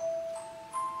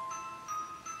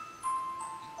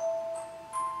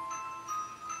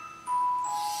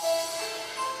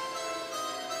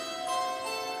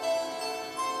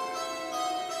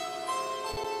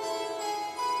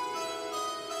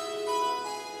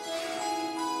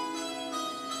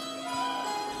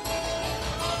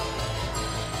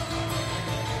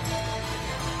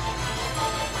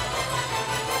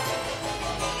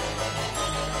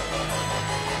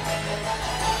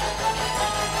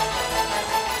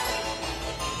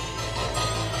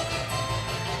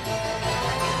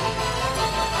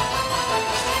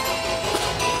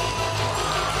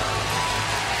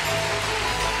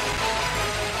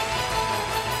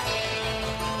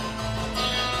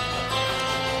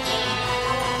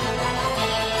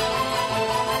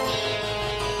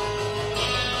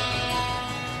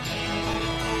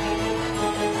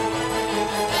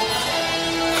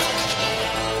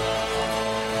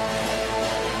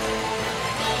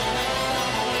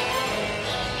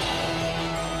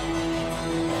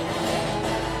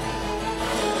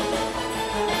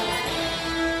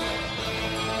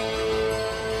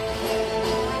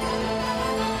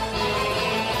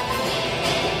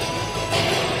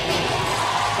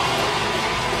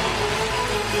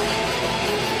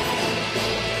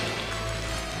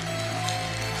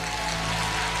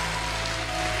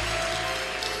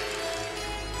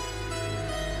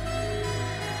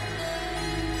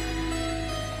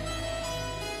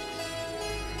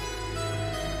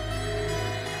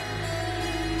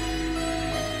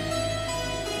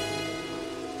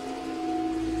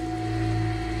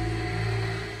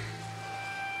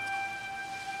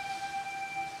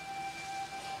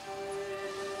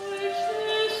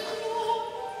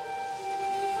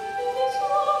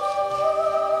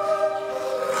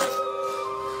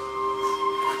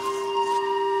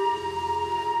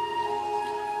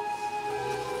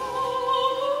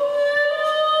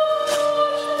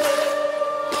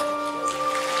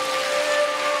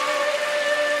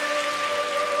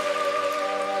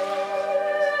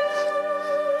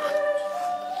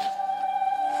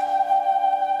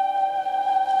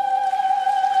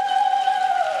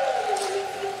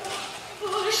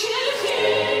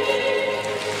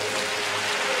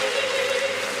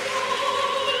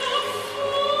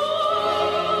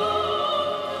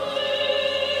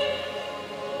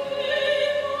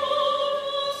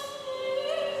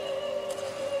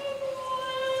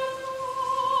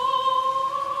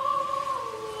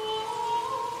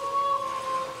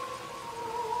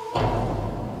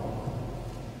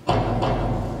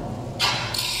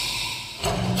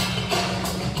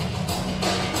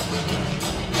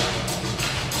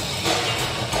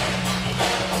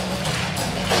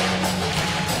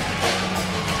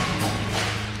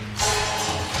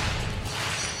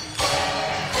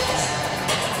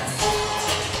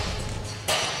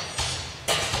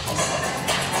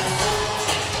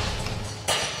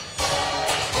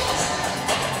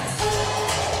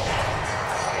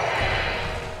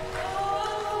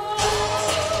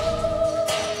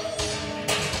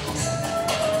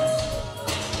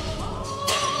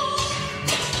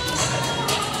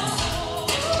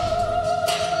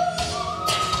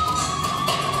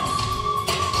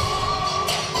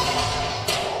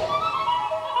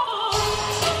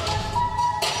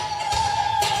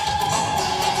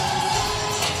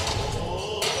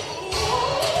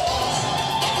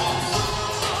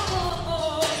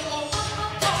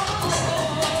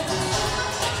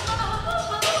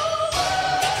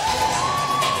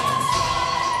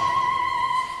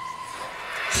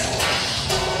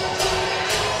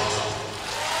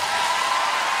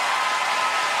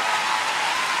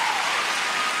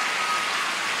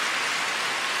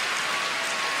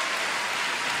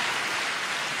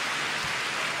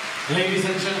 Ladies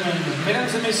and gentlemen,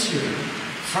 mesdames et messieurs,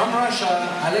 from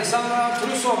Russia, Alexandra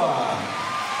Trusova.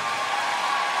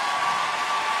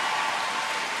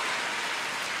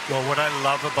 Well, what I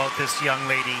love about this young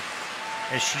lady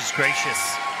is she's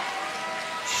gracious.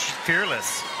 She's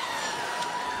fearless.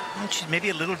 And she's maybe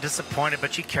a little disappointed,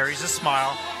 but she carries a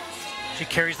smile. She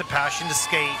carries the passion to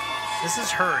skate. This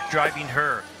is her, driving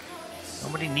her.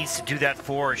 Nobody needs to do that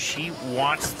for her. She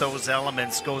wants those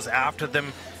elements, goes after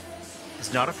them,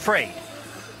 is not afraid.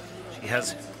 She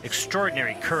has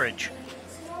extraordinary courage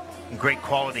and great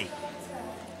quality.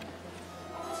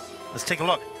 Let's take a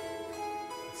look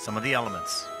at some of the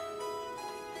elements.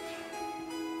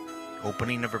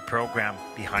 Opening of her program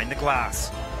behind the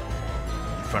glass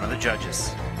in front of the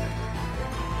judges.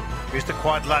 Here's the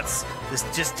quad lutz. This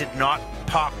just did not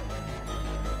pop.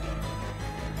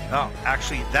 Oh,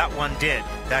 actually that one did.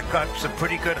 That got some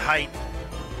pretty good height.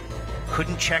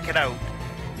 Couldn't check it out.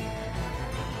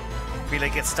 Relay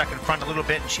gets stuck in front a little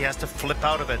bit and she has to flip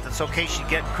out of it. That's okay, she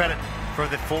get credit for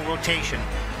the full rotation.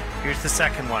 Here's the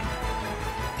second one.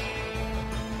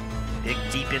 Big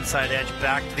deep inside edge,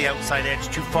 back to the outside edge,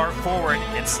 too far forward,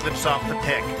 and slips off the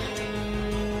pick.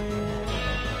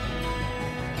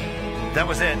 That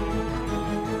was it.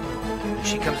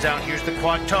 She comes down, here's the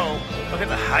quad toe. Look at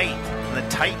the height and the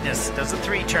tightness, does a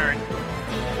 3-turn.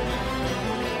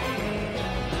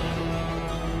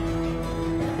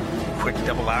 Quick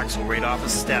double axel right off a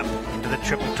step into the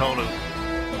triple toe loop.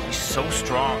 She's so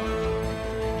strong.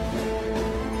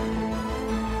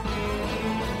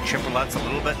 Triple lutz a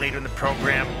little bit later in the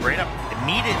program, right up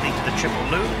immediately to the triple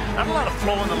loop. Not a lot of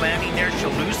flow on the landing there.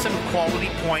 She'll lose some quality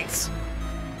points.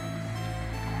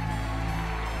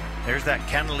 There's that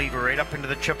cantilever right up into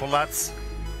the triple lutz.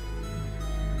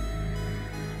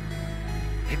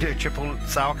 He did a triple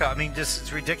salka. I mean, just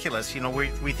it's ridiculous. You know,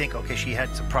 we think, okay, she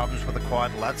had some problems with the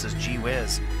quad lutzes. Gee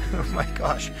whiz. Oh my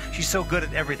gosh, she's so good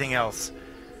at everything else.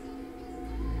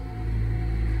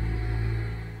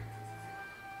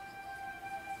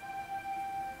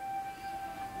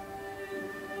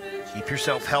 Keep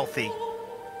yourself healthy,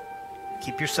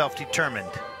 keep yourself determined,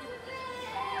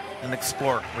 and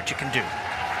explore what you can do.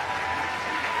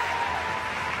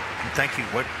 And thank you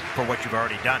for what you've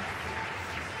already done.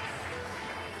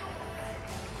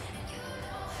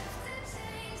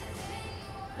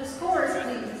 The scores,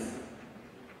 please.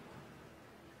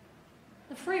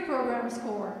 The free program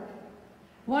score.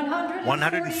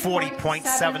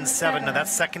 140.77. Now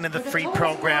that's second in the free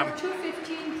program.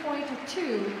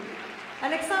 215.2.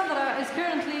 Alexandra is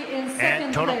currently in second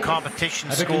And total place.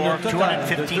 competition score,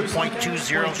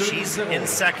 215.20. She's in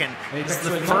second. This is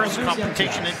the first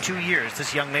competition in 2 years.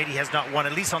 This young lady has not won,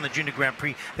 at least on the Junior Grand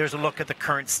Prix. There's a look at the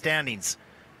current standings.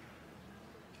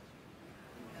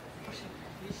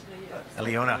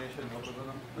 Aliona,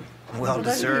 well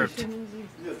deserved.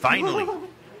 Finally,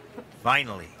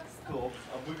 finally.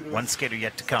 One skater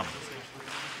yet to come.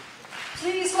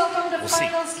 Please welcome the We'll see.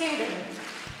 final skater.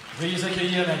 Veuillez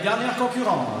accueillir la dernière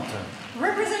concurrente.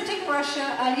 Representing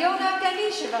Russia, Alyona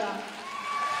Ganisheva.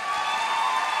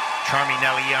 Charming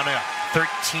Aliona,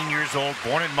 13 years old,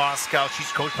 born in Moscow. She's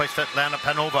coached by Svetlana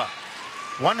Panova.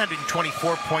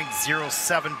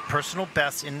 124.07 personal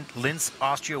best in Linz,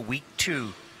 Austria, week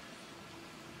 2.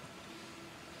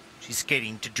 She's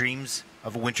skating to dreams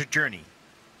of a winter journey.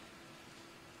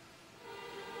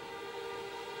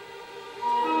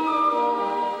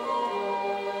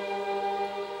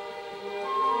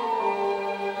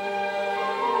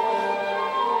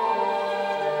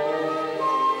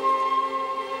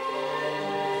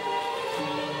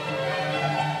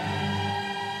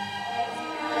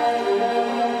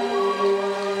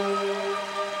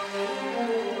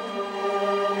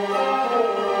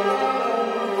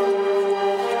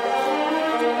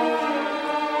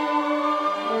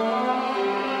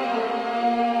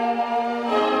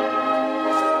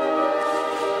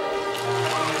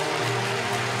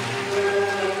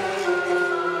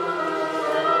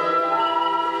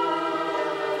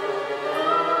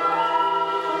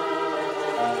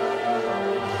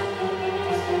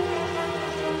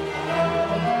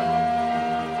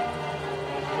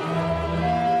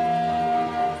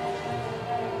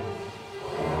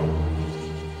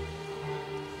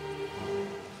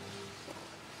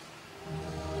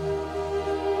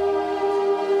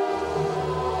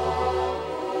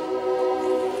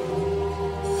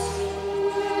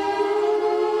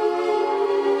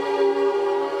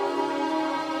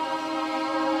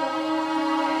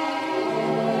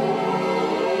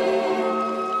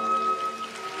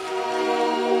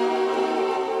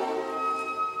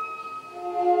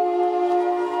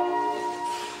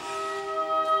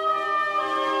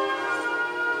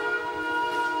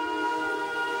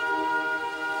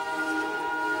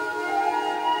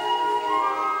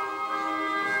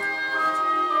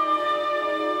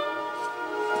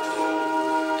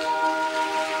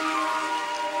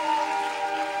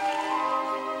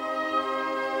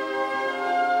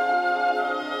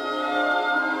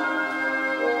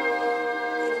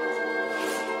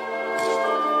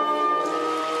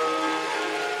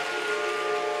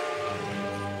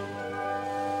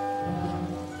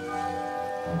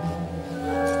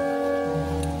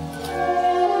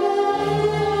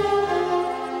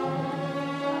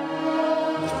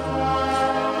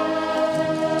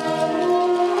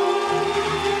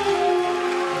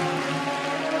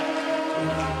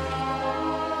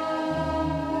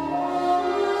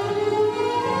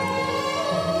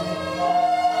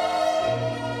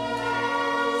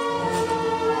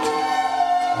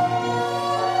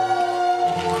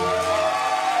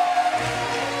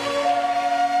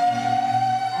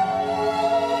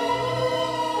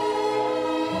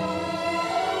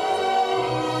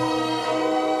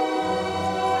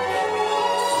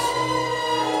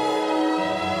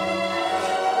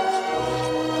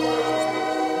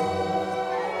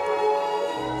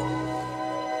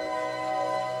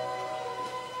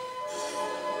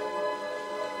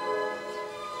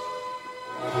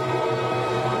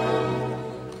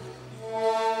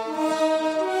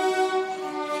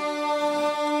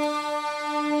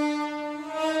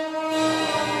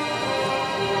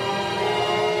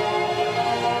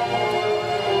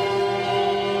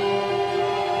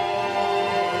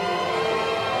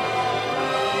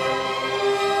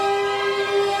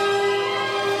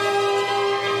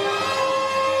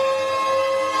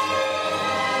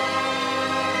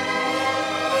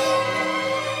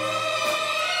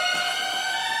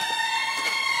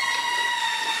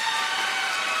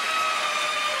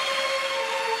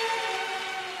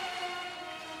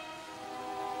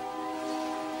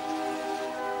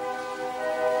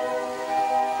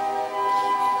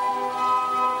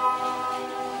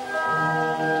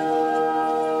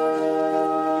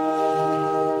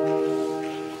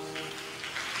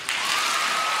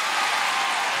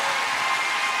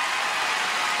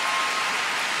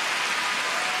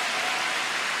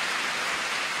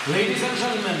 Ladies and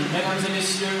gentlemen, mesdames et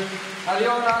messieurs,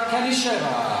 Alyona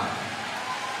Kanisheva.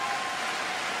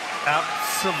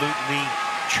 Absolutely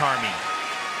charming.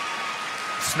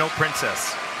 Snow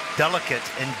Princess, delicate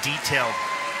and detailed.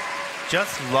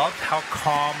 Just loved how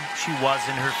calm she was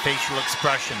in her facial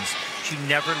expressions. She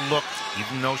never looked,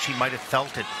 even though she might have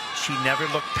felt it, she never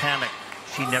looked panicked.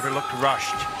 She never looked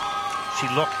rushed. She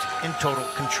looked in total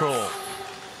control.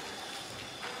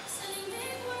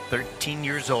 13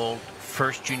 years old,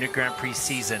 first Junior Grand Prix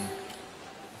season.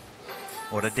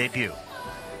 What a debut.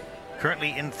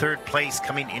 Currently in third place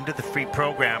coming into the free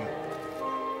program.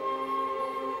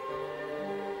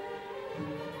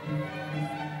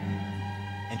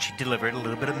 And she delivered a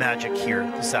little bit of magic here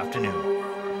this afternoon.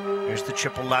 Here's the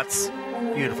triple Lutz.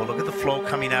 Beautiful. Look at the flow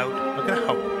coming out. Look at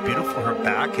how beautiful her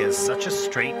back is. Such a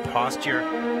straight posture.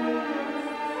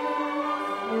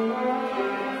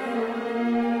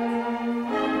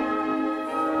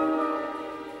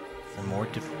 Some more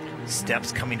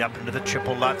steps coming up into the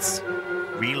triple Lutz.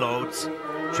 Reloads.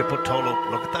 Triple toe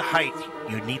loop. Look at the height.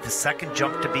 You need the second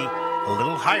jump to be a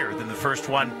little higher than the first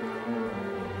one.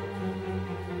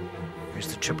 Here's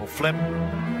the triple flip.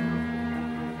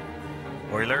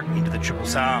 Euler into the triple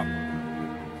sow.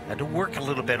 Had to work a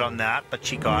little bit on that, but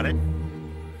she got it.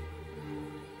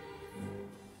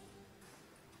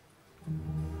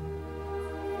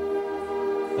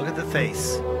 Look at the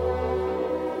face.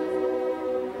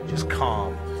 Just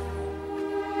calm.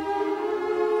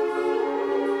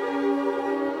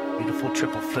 Beautiful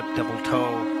triple flip, double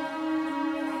toe.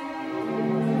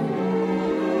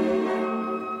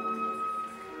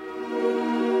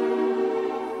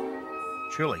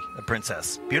 Truly a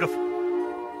princess. Beautiful.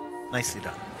 Nicely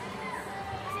done.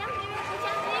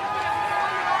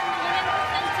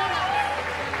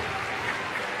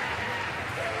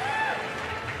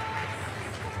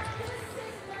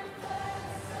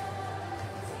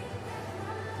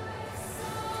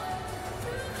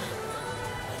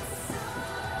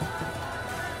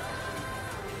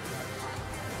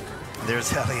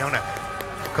 There's Alyona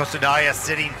Kostanaya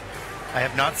sitting. I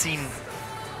have not seen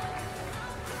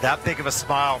that big of a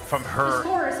smile from her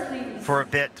for a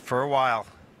bit, for a while.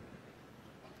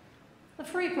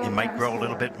 It might grow a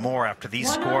little bit more after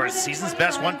these scores. Season's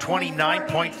best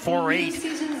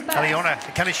 129.48. Alyona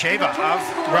Kanisheva of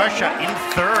Russia in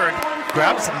third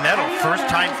grabs a medal, first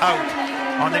time out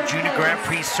on the Junior Grand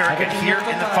Prix circuit here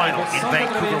in the final in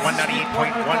Vancouver.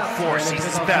 198.14,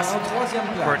 season's best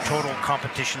for a total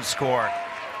competition score.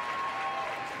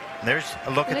 And there's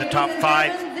a look at the top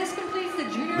five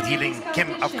with Yerevan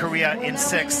Kim of Korea in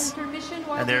sixth.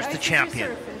 And there's the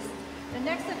champion.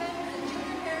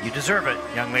 You deserve it,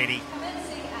 young lady.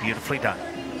 Beautifully done.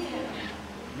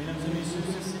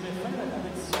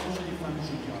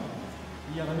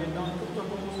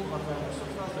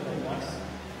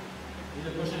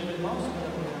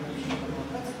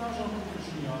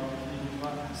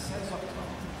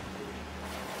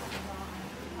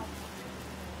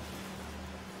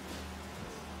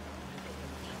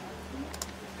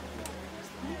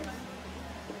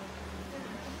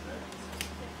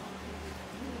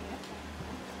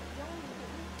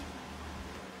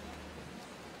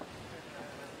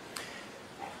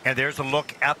 And there's a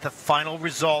look at the final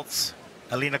results.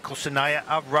 Alyona Kostanaya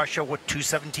of Russia with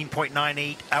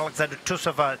 217.98, Alexandra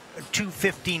Tusova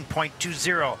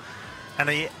 215.20, and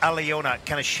Alyona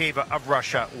Kanisheva of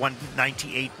Russia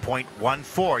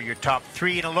 198.14. Your top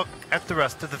three, and a look at the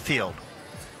rest of the field.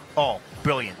 All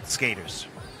brilliant skaters.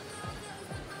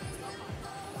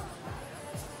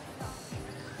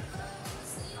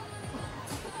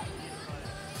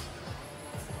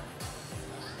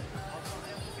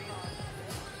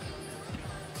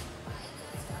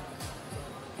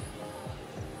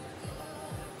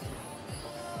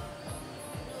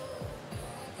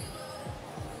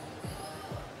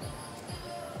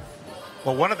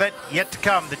 Well, one event yet to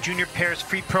come, the Junior Pairs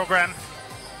Free Program.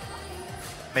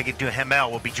 Megan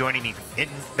Duhamel will be joining me in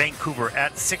Vancouver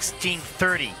at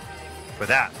 16:30 for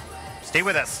that. Stay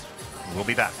with us. We'll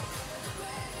be back.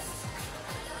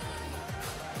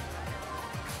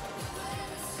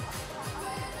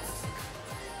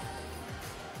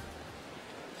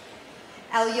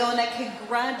 Alyona,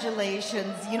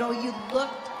 congratulations. You know, you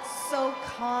looked so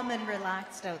calm and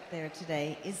relaxed out there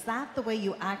today. Is that the way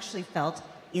you actually felt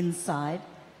inside?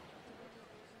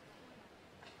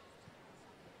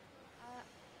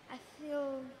 I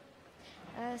feel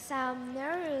some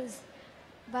nervous,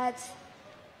 but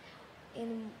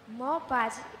in more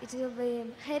part it will be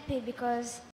happy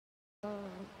because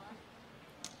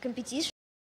competition,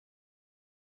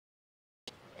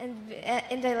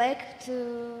 and I like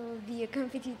to be a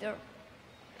competitor.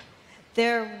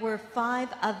 There were 5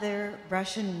 other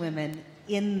Russian women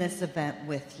in this event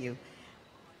with you.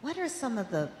 What are some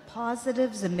of the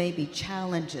positives and maybe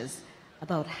challenges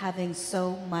about having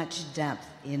so much depth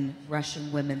in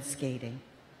Russian women's skating?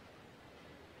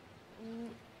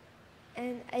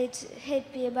 And I'm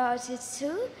happy about it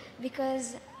too,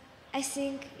 because I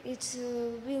think it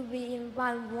will be in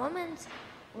one moment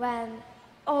when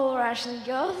all Russian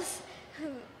girls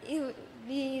will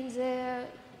be in the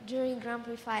during Grand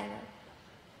Prix final.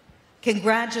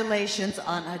 Congratulations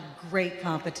on a great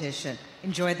competition.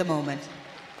 Enjoy the moment.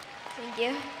 Thank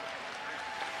you.